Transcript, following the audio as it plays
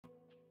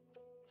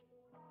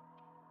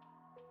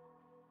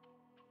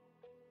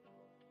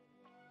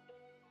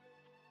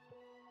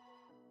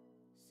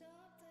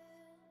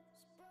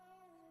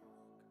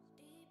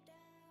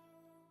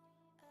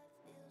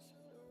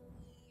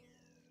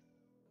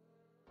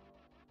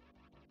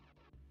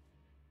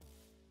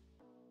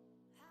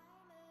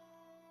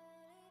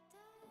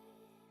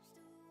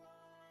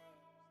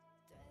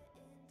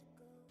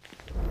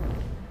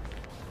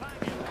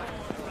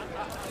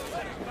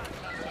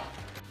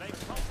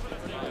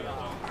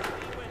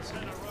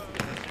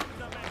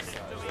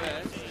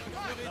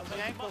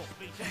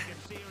be taken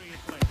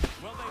seriously.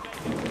 Will they make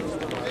it?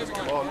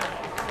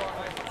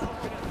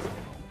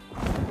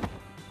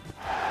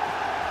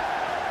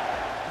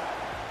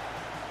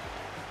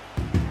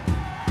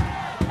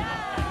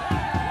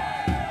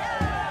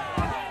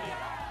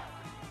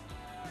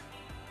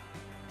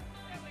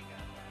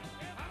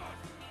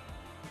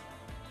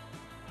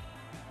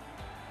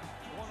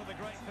 One of the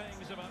great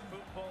things about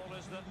football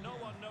is that no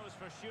one knows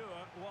for sure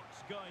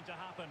what's going to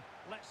happen.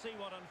 Let's see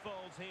what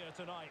unfolds here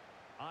tonight.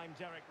 I'm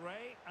Derek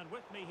Ray, and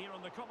with me here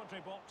on the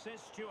commentary box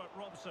is Stuart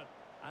Robson.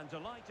 And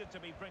delighted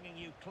to be bringing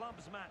you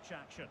clubs match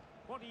action.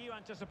 What do you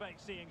anticipate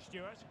seeing,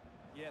 Stuart?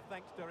 Yeah,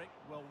 thanks, Derek.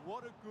 Well,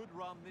 what a good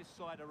run this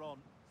side are on.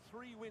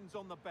 3 wins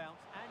on the bounce,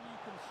 and you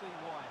can see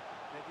why.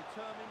 They're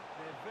determined,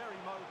 they're very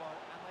mobile,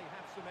 and they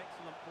have some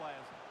excellent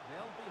players.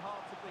 They'll be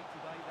hard to beat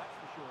today, that's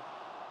for sure.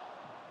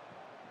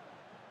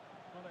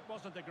 Well, it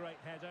wasn't a great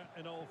header,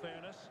 in all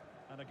fairness,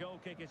 and a goal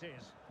kick it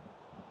is.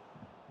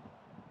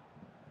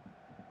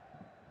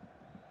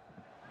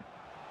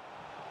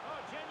 Oh,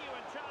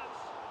 genuine chance.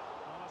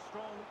 And a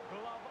strong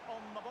glove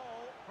on the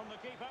ball from the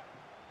keeper.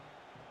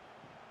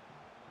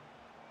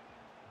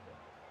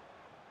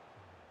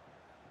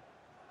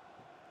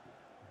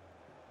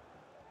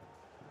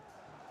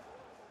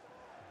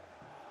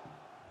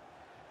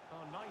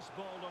 Oh, nice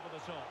ball over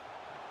the top.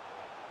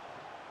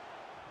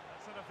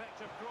 That's an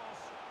effective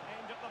cross,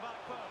 aimed at the back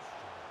post.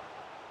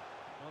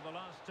 Well, the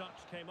last touch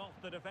came off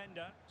the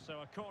defender,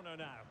 so a corner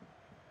now.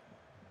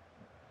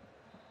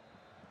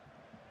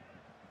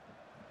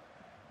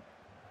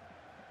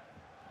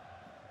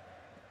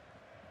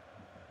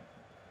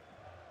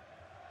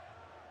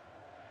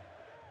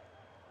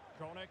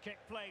 Corner kick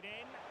played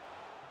in.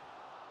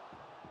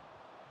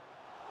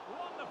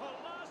 Wonderful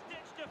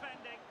last-ditch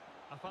defending.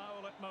 A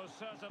foul it most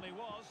certainly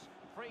was.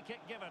 Free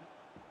kick given.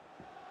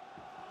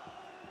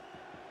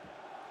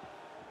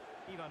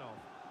 Ivanov.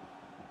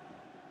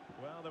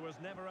 Well, there was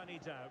never any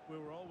doubt we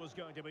were always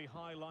going to be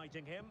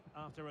highlighting him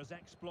after his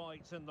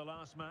exploits in the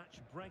last match,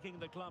 breaking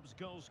the club's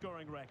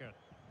goal-scoring record.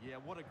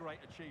 Yeah, what a great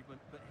achievement,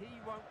 but he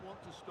won't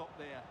want to stop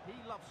there. He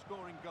loves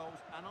scoring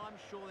goals, and I'm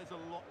sure there's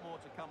a lot more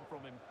to come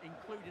from him,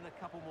 including a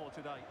couple more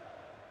today.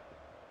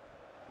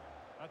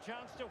 A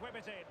chance to whip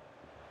it in.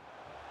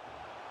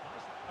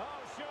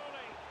 Oh,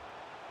 surely.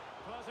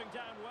 Closing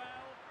down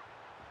well.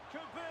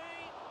 Could be.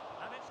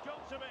 And it's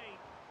got to be.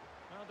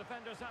 Well,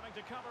 defenders having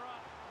to cover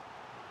up.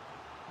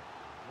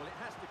 Well, it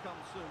has to come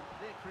soon.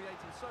 They're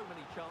creating so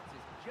many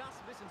chances. Just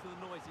listen to the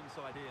noise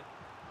inside here.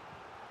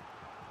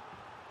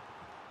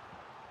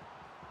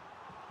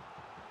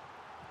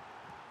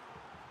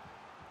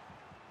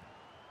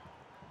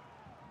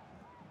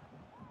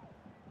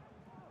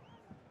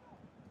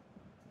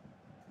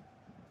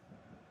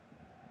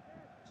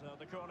 So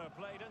the corner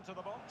played into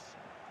the box.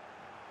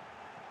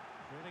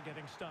 Really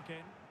getting stuck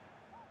in.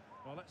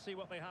 Well, let's see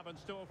what they have in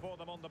store for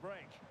them on the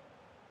break.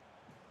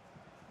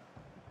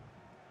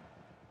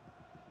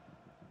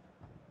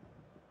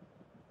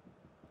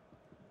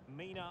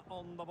 Mina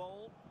on the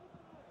ball.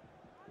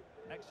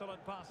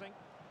 Excellent passing.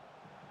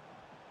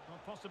 Well,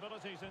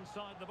 possibilities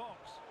inside the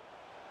box.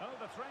 Oh,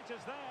 the threat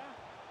is there.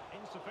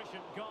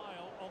 Insufficient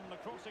guile on the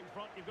crossing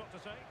front, you've got to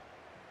say.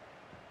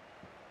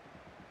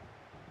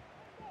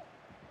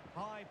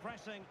 High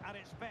pressing at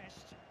its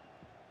best.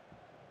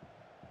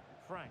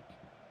 Frank.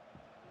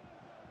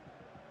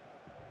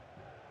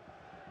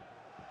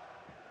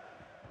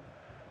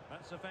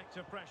 That's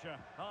effective pressure,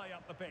 high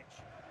up the pitch.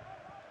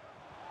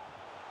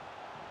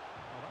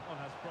 Well, that one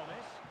has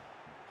promise.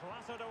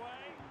 Clattered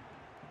away.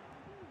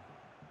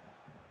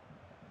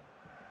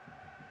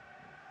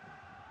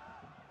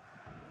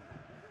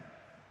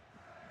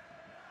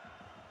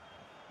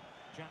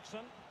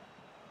 Jackson.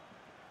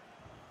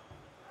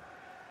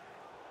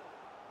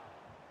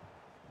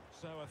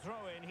 So a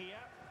throw in here.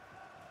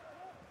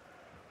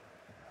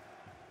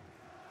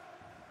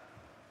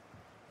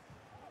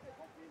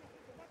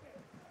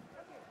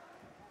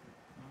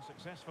 And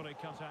successfully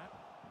cut out.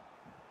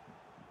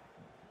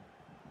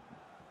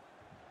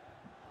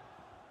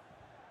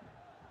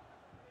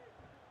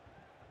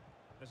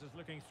 This is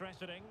looking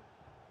threatening.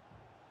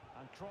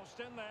 And crossed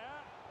in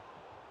there.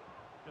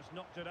 Just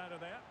knocked it out of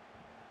there.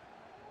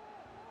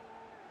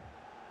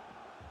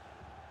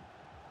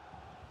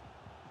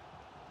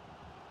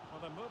 Well,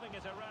 they're moving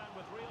it around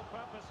with real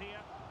purpose here.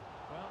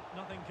 Well,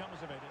 nothing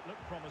comes of it. It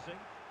looked promising.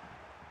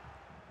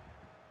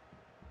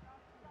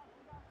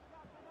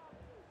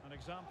 An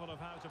example of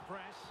how to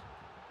press.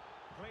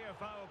 Clear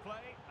foul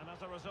play, and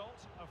as a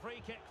result, a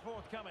free kick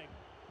forthcoming.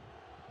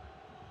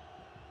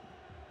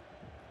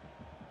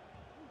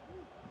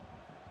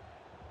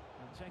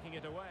 And taking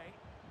it away.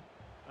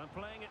 And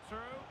playing it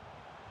through.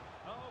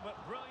 Oh,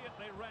 but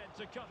brilliantly read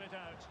to cut it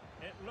out.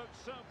 It looked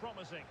so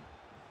promising.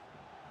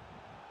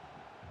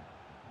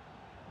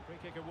 Free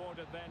kick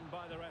awarded then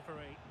by the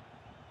referee.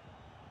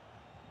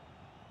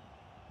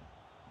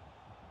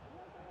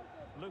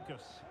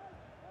 Lucas.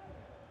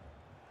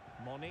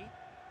 Moni.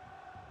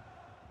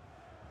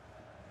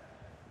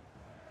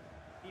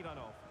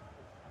 Ivanov.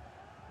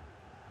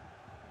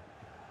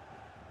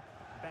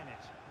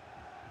 Bennett.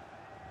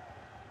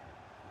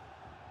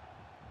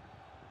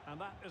 And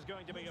that is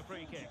going to be a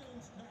free kick.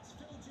 That's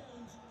Phil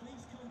Jones.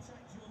 Please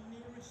contact your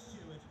nearest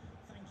steward.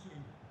 Thank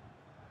you.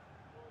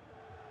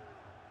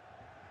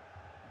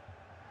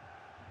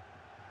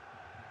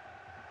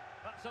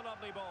 That's a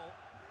lovely ball.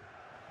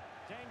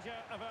 Danger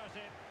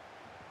averted.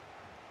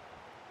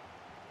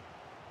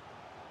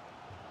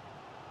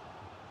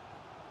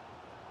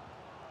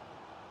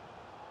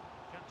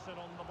 Jackson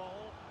on the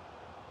ball.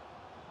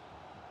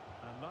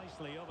 And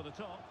nicely over the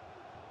top.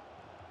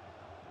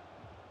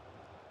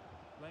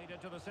 Played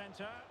into the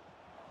centre.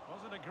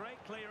 Wasn't a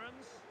great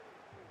clearance.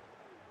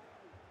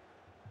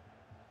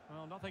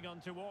 Well, nothing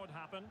untoward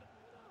happened.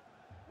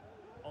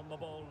 On the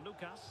ball,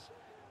 Lucas.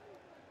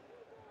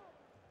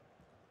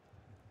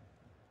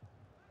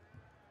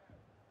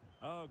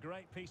 Oh,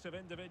 great piece of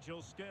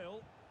individual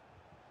skill.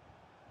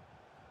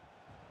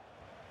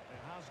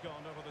 It has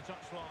gone over the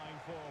touchline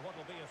for what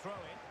will be a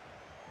throw-in.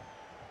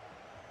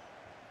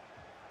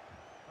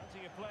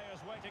 Plenty of players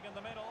waiting in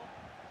the middle.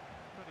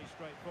 Pretty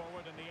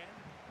straightforward in the end.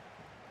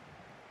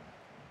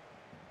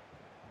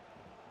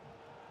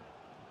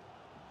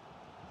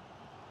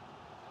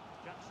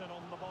 Jackson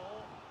on the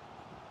ball.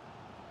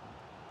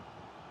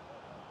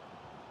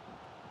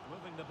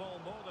 Moving the ball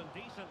more than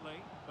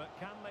decently, but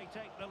can they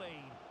take the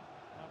lead?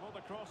 Now, will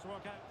the cross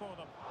work out for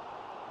them?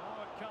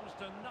 Oh, it comes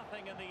to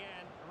nothing in the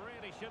end.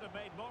 Really should have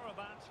made more of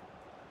that.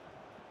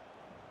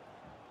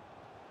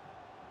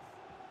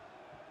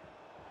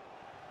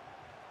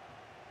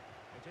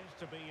 It is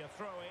to be a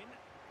throw-in.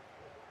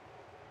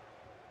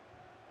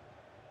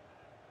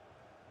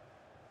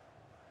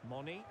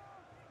 Money.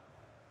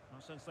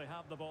 Well, since they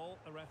have the ball,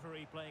 the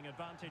referee playing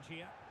advantage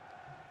here.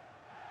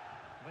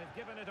 They've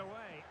given it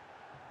away.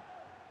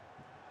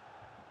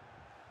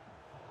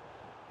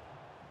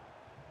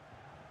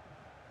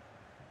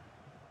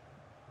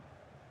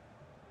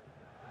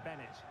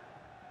 Bennett.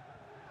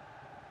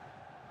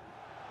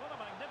 What a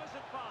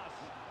magnificent pass.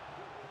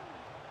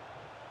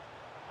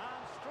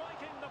 And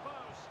striking the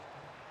post.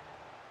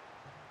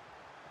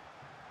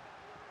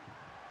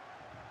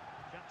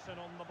 Jackson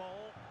on the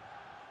ball.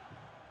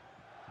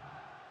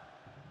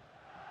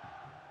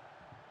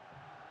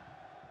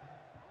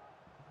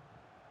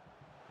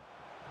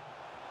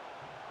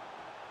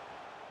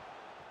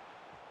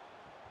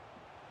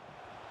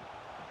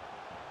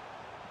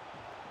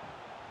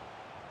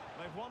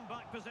 They've won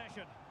back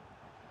possession.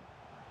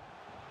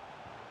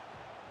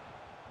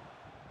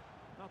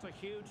 Not a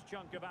huge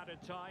chunk of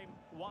added time,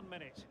 1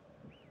 minute.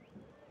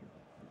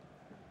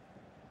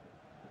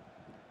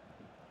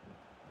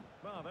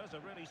 Well, there's a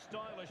really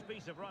stylish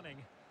piece of running.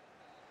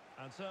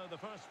 And so the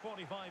first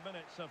 45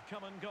 minutes have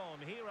come and gone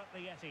here at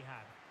the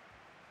Etihad.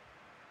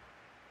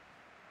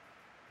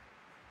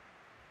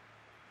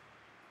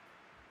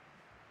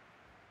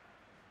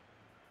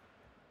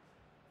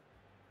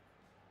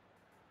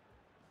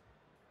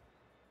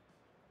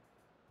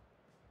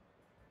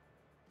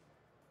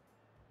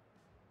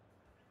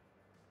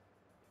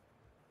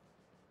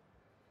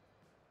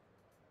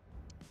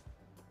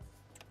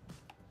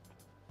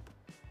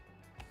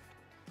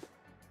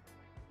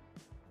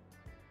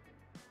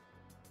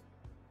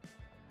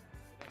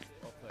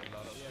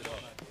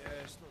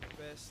 Yeah, it's not the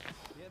best.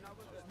 Yeah, no,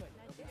 we're good.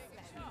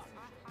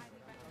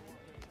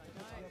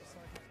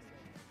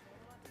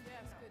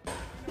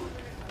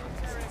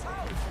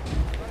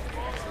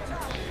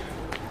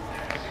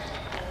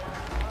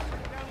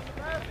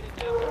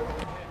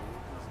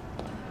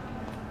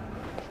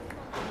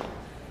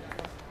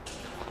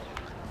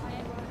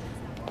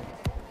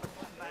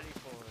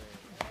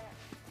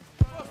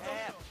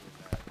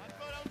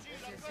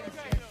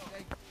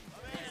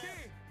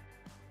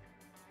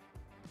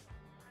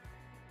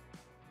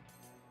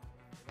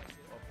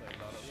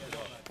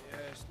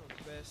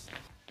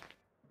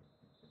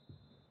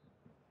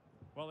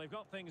 Well, they've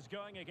got things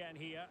going again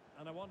here,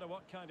 and I wonder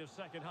what kind of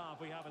second half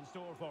we have in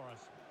store for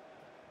us.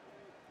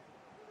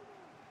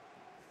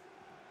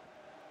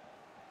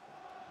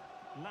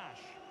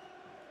 Nash.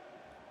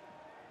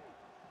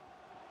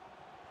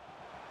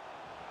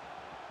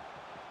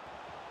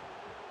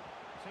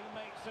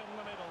 Teammates in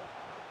the middle.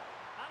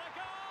 And a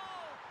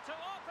goal to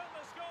open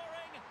the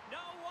scoring.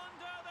 No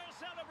wonder they're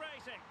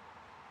celebrating.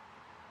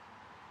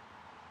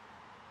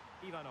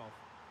 Ivanov.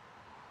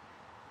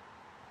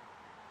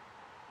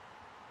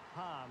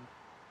 Hahn.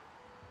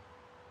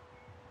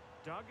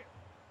 Doug.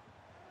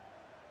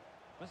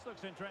 This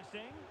looks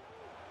interesting.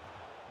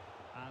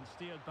 And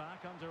steered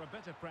back under a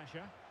bit of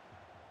pressure.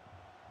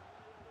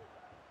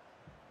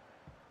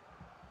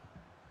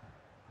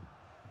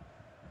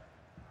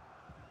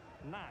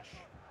 Nash.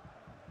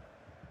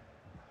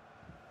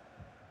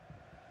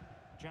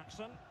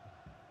 Jackson.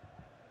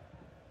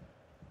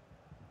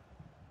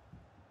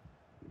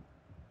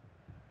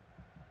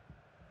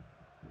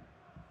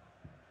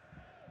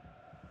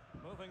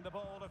 Moving the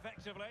ball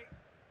effectively.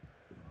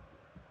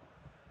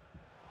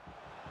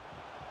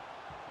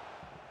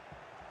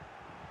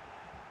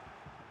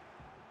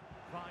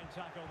 Fine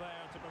tackle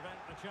there to prevent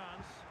the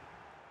chance.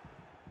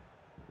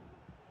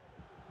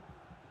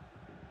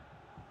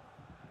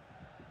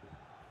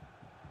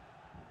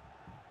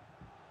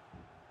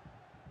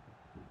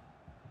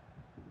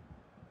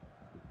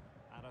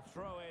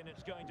 throw-in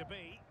it's going to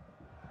be.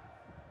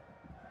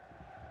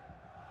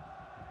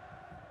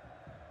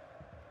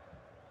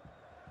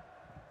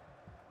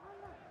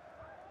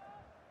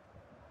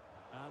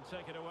 And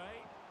take it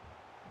away.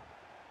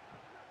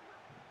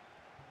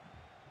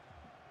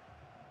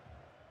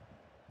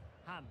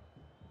 Han.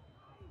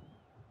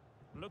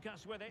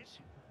 Lucas with it.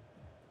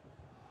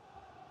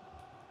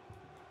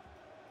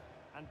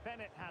 And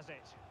Bennett has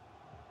it.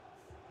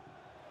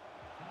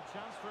 A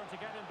chance for him to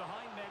get in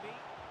behind, maybe.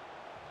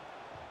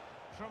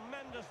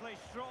 Tremendously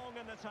strong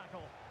in the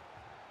tackle.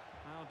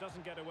 Now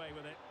doesn't get away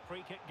with it.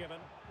 Free kick given.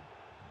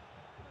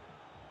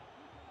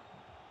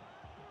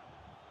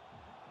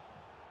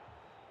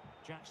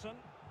 Jackson.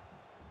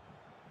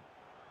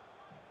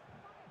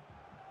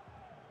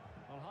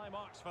 Well, high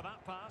marks for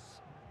that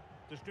pass.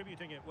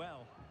 Distributing it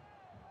well.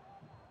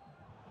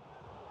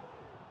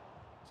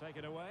 Take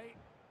it away.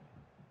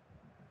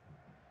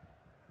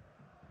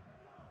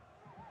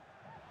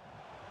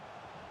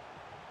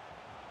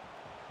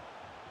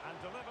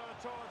 And deliver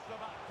towards the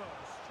back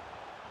post.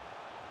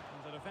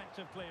 And an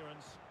effective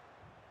clearance.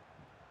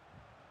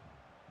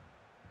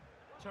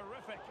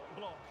 Terrific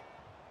block.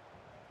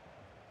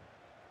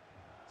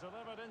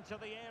 Delivered into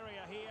the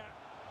area here.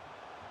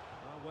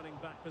 Winning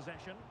back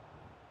possession.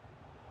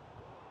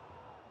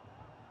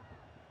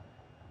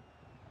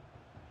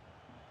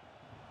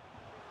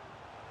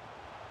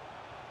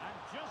 And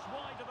just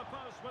wide of the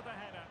post with a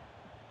header.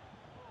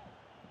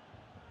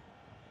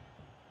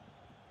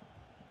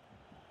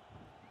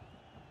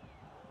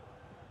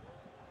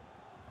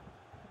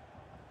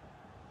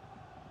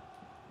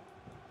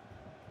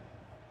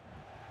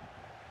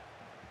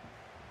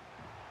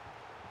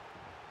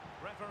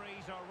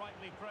 Referees are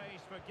rightly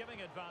praised for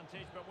giving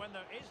advantage, but when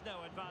there is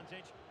no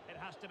advantage, it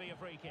has to be a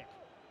free kick.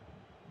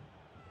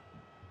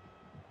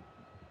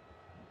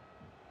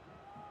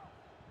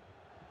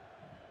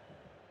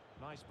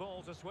 Nice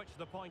ball to switch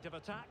the point of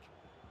attack.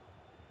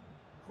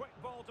 Quick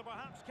ball to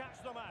perhaps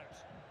catch them out.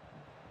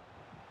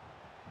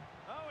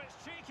 Oh, it's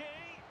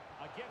cheeky!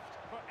 A gift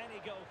for any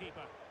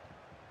goalkeeper.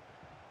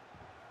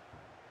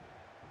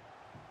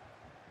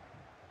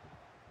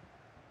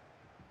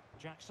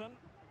 Jackson.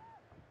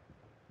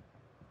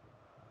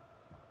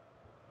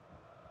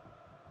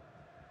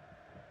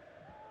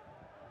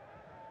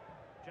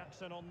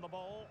 Jackson on the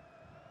ball.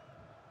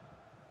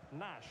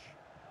 Nash.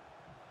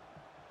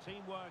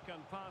 Teamwork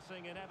and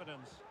passing in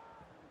evidence.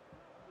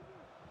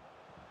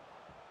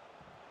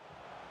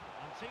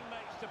 And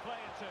teammates to play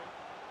it to.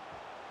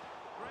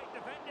 Great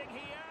defending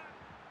here.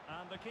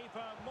 And the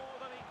keeper more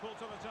than equal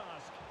to the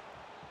task.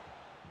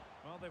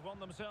 Well, they've won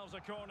themselves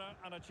a corner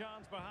and a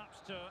chance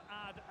perhaps to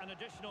add an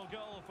additional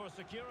goal for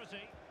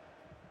security.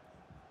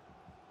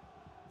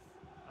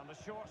 And the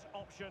short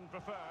option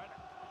preferred.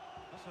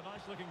 That's a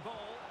nice looking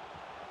ball.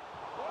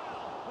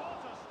 Well,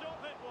 what a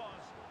stop it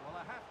was. Well,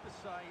 I have to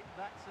say,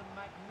 that's a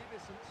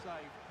magnificent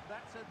save.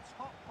 That's a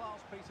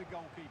top-class piece of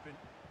goalkeeping.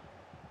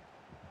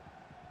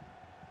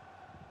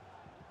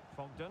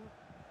 Fogden.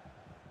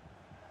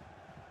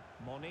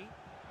 Money.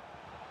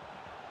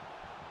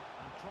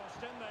 And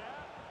crossed in there.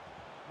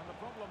 And the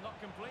problem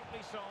not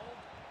completely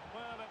solved.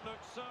 Well, it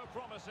looked so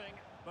promising,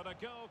 but a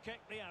goal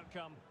kicked the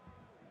outcome.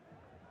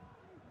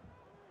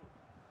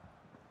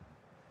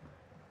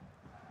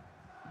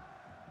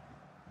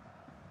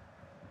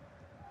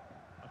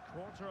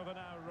 Quarter of an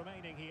hour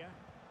remaining here.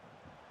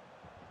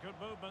 Good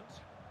movement.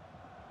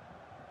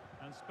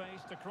 And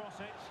space to cross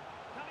it.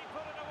 Can he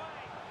put it away?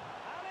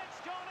 And it's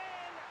gone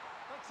in!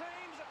 The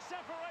team's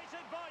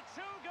separated by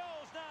 2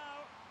 goals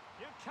now.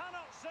 You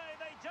cannot say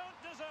they don't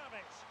deserve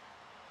it.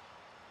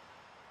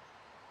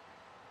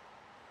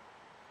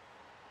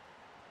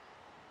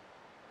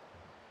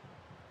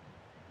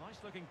 Nice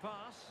looking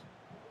pass.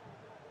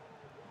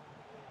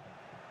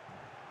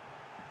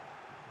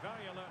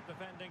 Very alert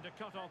defending to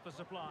cut off the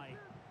supply.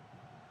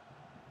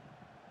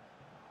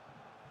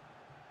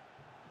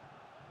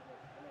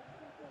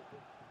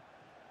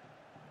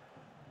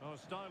 Oh,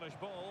 stylish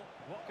ball.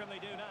 What can they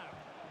do now?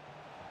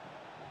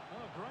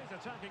 Oh, great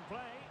attacking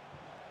play.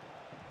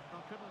 Oh,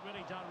 couldn't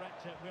really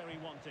direct it where he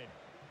wanted.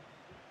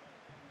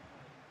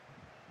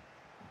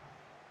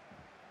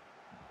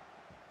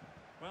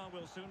 Well,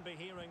 we'll soon be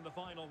hearing the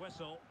final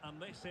whistle,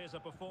 and this is a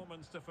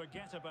performance to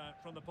forget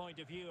about from the point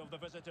of view of the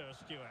visitors,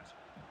 Stuart.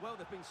 Well,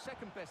 they've been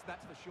second best,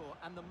 that's for sure,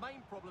 and the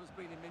main problem's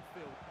been in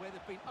midfield, where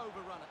they've been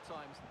overrun at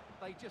times.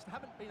 They just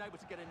haven't been able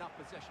to get enough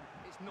possession.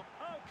 It's not...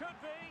 Oh, could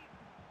be!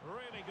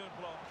 Really good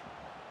block.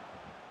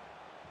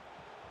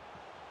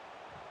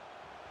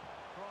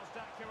 Crossed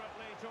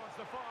accurately towards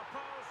the far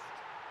post.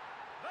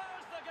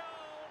 There's the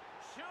goal!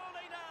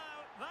 Surely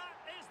now, that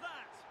is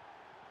that!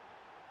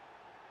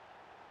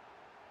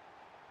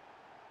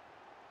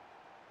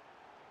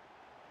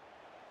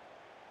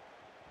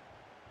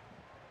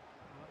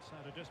 That's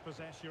how to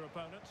dispossess your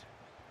opponent.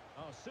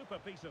 Oh, super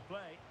piece of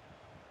play.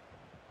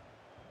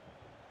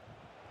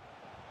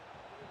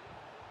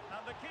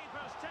 And the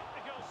keeper's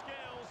technical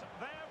skills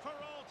there for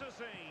all to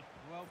see.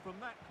 Well, from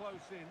that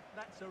close in,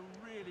 that's a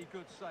really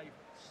good save.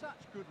 Such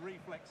good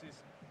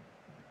reflexes.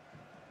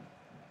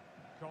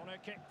 Corner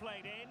kick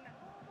played in.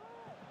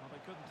 Well,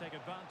 they couldn't take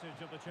advantage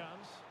of the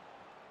chance.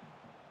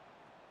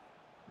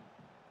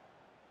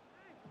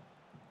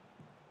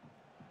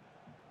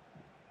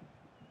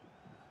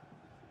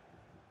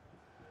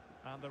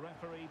 And the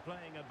referee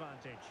playing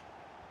advantage.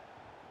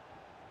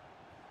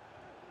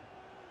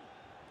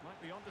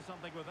 Might be onto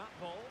something with that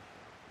ball.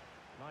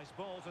 Nice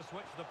ball to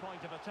switch the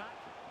point of attack.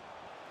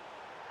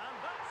 And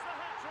that's the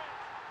hat-trick!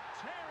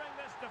 Tearing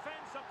this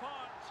defence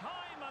apart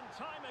time and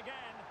time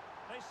again.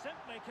 They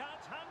simply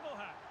can't handle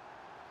her.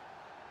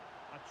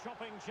 A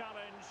chopping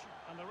challenge,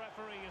 and the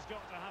referee has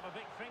got to have a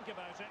big think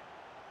about it.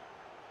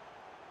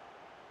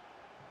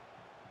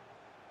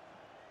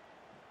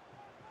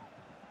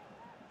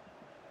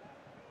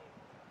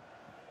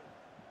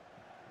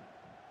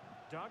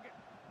 Doug.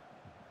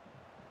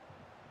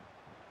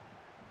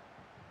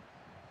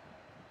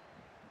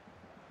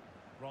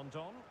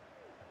 Rondon.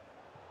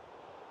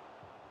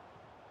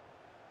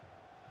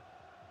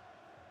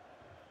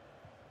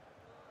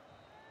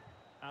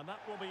 And that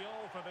will be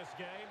all for this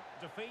game.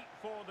 Defeat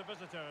for the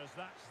visitors.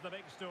 That's the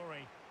big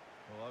story.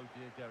 Oh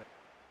dear, Derek.